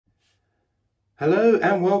Hello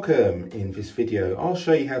and welcome. In this video, I'll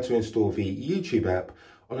show you how to install the YouTube app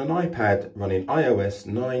on an iPad running iOS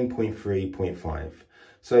 9.3.5.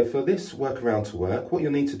 So for this workaround to work, what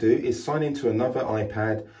you'll need to do is sign into another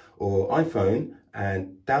iPad or iPhone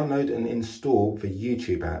and download and install the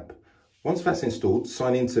YouTube app. Once that's installed,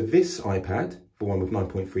 sign into this iPad, the one with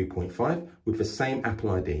 9.3.5, with the same Apple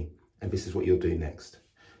ID. And this is what you'll do next.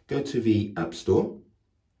 Go to the App Store.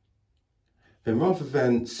 Then rather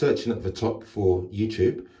than searching at the top for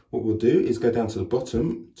YouTube, what we'll do is go down to the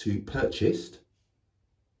bottom to Purchased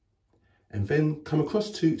and then come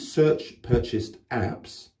across to Search Purchased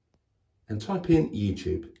Apps and type in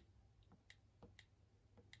YouTube.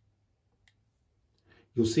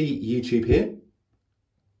 You'll see YouTube here.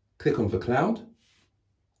 Click on the cloud.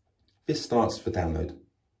 This starts the download.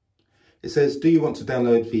 It says, do you want to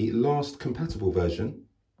download the last compatible version?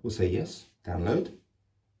 We'll say yes, download.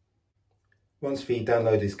 Once the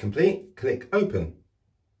download is complete, click Open.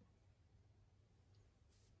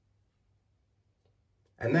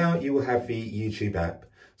 And now you will have the YouTube app.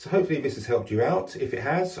 So hopefully this has helped you out. If it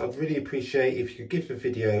has, I'd really appreciate if you could give the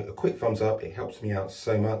video a quick thumbs up. It helps me out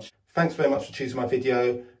so much. Thanks very much for choosing my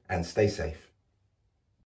video and stay safe.